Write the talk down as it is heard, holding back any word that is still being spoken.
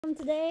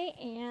Today,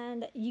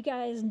 and you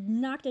guys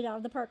knocked it out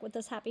of the park with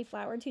this happy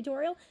flower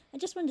tutorial. I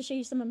just wanted to show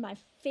you some of my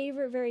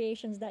favorite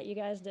variations that you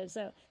guys did.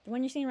 So the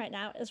one you're seeing right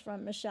now is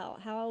from Michelle.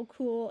 How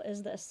cool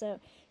is this? So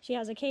she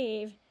has a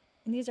cave,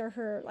 and these are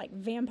her like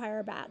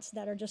vampire bats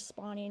that are just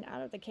spawning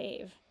out of the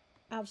cave.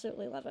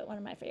 Absolutely love it. One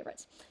of my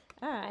favorites.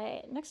 All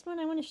right, next one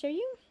I want to show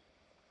you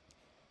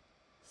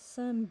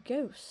some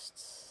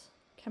ghosts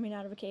coming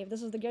out of a cave.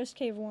 This is the Ghost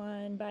Cave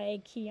one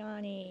by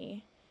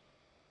Kiani.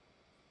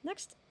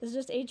 Next is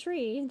just a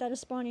tree that is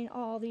spawning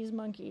all these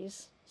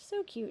monkeys.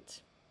 So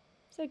cute.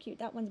 So cute.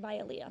 That one's by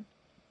Aaliyah.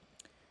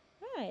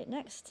 Alright,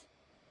 next.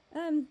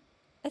 I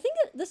think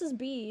that this is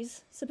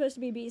bees, supposed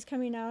to be bees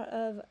coming out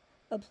of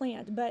a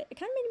plant, but it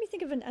kind of made me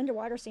think of an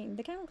underwater scene.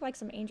 They kind of look like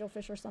some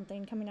angelfish or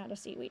something coming out of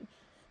seaweed.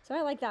 So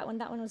I like that one.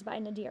 That one was by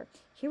Nadir.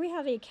 Here we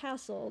have a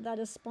castle that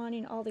is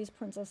spawning all these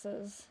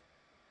princesses.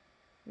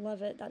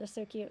 Love it. That is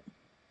so cute.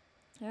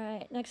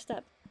 Alright, next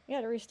up. I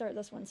gotta restart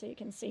this one so you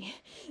can see.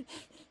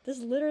 This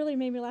literally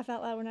made me laugh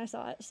out loud when I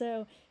saw it.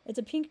 So it's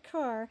a pink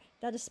car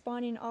that is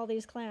spawning all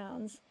these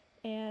clowns.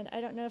 And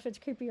I don't know if it's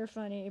creepy or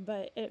funny,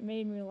 but it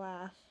made me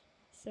laugh.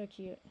 So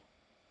cute.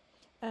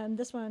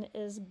 This one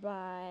is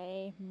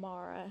by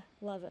Mara.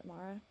 Love it,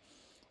 Mara.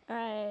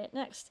 Alright,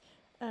 next.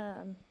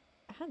 I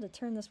had to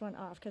turn this one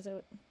off because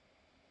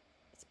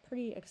it's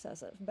pretty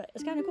excessive, but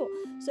it's kind of cool.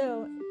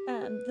 So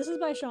this is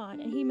by Sean,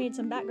 and he made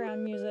some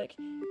background music,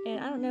 and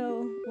I don't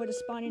know what is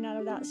spawning out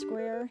of that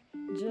square,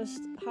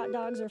 just hot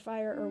dogs or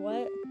fire or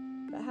what,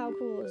 but how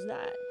cool is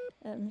that?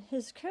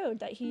 His code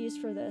that he used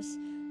for this,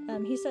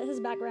 he set his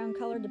background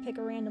color to pick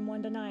a random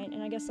 1 to 9,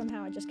 and I guess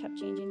somehow I just kept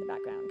changing the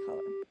background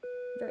color.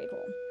 Very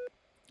cool.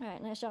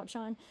 Alright, nice job,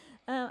 Sean.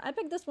 I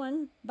picked this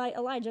one by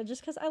Elijah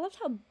just because I loved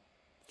how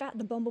fat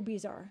the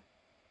bumblebees are.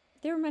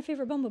 They were my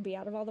favorite bumblebee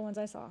out of all the ones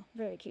I saw.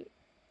 Very cute.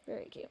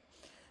 Very cute.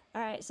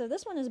 Alright, so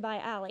this one is by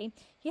Allie.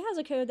 He has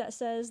a code that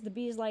says the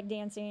bees like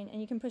dancing,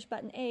 and you can push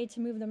button A to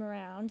move them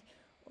around,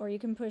 or you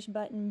can push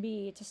button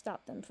B to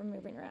stop them from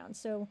moving around.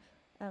 So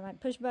I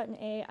push button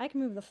A, I can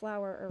move the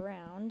flower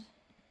around,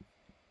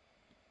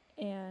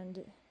 and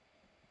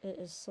it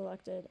is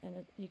selected,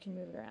 and you can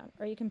move it around.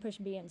 Or you can push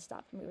B and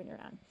stop moving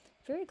around.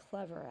 Very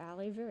clever,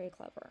 Allie, very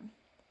clever.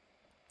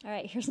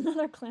 Alright, here's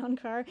another clown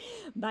car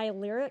by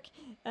Lyric.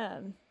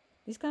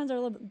 These clowns are a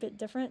little bit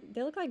different.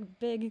 They look like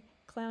big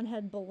clown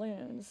head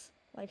balloons.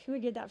 Like, who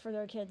would get that for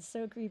their kids?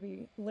 So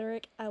creepy.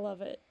 Lyric, I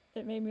love it.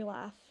 It made me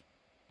laugh.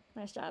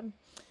 Nice job.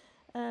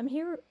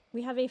 Here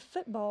we have a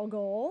football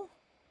goal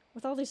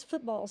with all these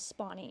footballs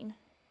spawning.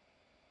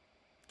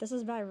 This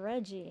is by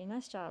Reggie.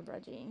 Nice job,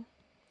 Reggie.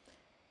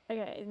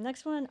 Okay, the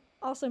next one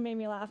also made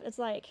me laugh. It's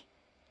like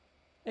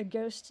a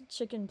ghost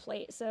chicken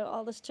plate. So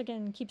all this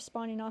chicken keeps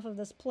spawning off of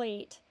this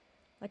plate.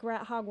 Like we're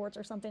at Hogwarts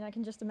or something. I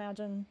can just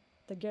imagine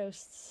the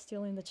ghosts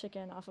stealing the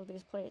chicken off of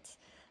these plates.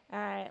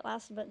 Alright,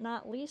 last but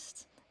not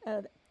least,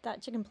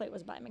 that chicken plate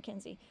was by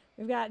Mackenzie.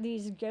 We've got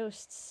these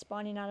ghosts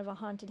spawning out of a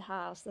haunted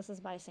house. This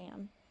is by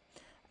Sam.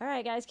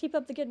 Alright guys, keep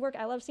up the good work.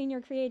 I love seeing your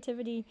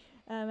creativity.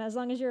 As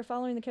long as you're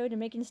following the code and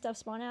making stuff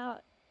spawn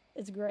out,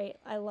 it's great.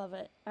 I love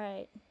it.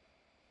 Alright,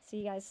 see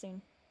you guys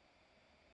soon.